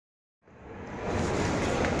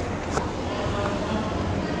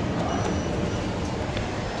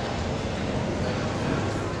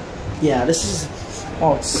Yeah, this is...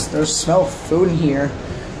 Oh, there's smell of food in here.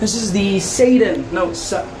 This is the Sadan. No,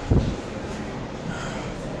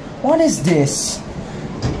 what is this?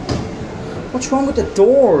 What's wrong with the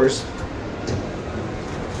doors?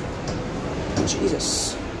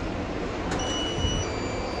 Jesus.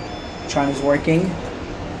 China's working.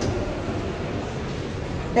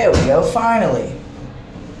 There we go, finally.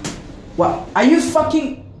 What? Are you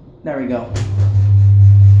fucking... There we go.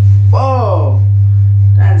 Whoa!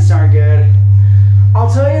 That's not good.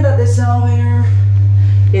 I'll tell you that this elevator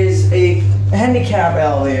is a handicap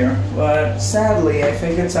elevator, but sadly, I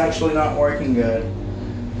think it's actually not working good.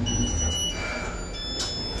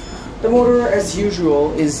 The motor, as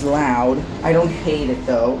usual, is loud. I don't hate it,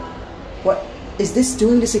 though. What? Is this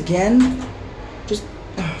doing this again? Just...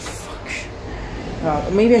 Oh,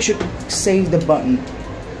 fuck. Maybe I should save the button.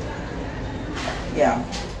 Yeah.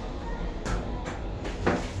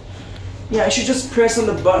 Yeah, I should just press on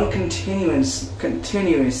the button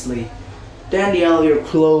continuously. Then the elevator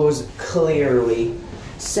closed clearly.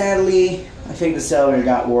 Sadly, I think this elevator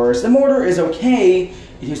got worse. The motor is okay.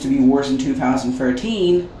 It used to be worse in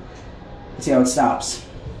 2013. Let's see how it stops.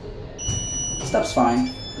 It stops fine.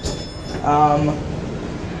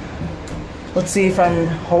 Let's see if I'm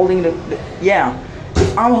holding the yeah.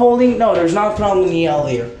 If I'm holding, no, there's not a problem in the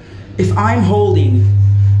elevator. If I'm holding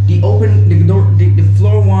the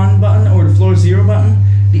floor 1 button or the floor 0 button,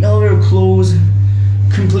 the elevator will close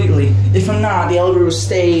completely. If I'm not, the elevator will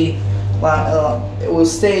stay. It will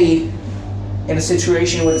stay in a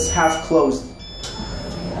situation where it's half closed.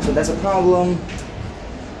 So that's a problem,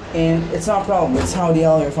 and it's not a problem. It's how the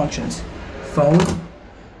elevator functions. Phone,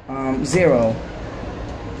 0.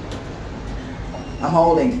 I'm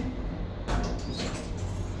holding.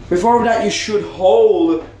 Before that, you should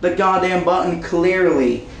hold the goddamn button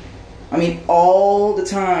clearly. I mean, all the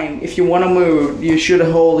time. If you want to move, you should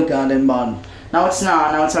hold the goddamn button. Now it's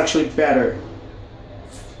not. Now it's actually better.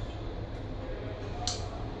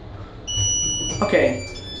 Okay,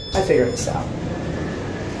 I figured this out.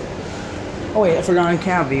 Oh wait, I forgot on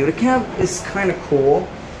cab view. The cab is kind of cool.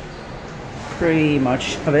 Pretty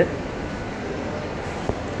much of it.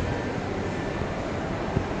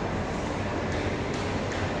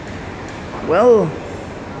 Well,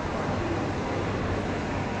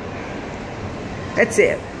 that's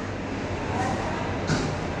it.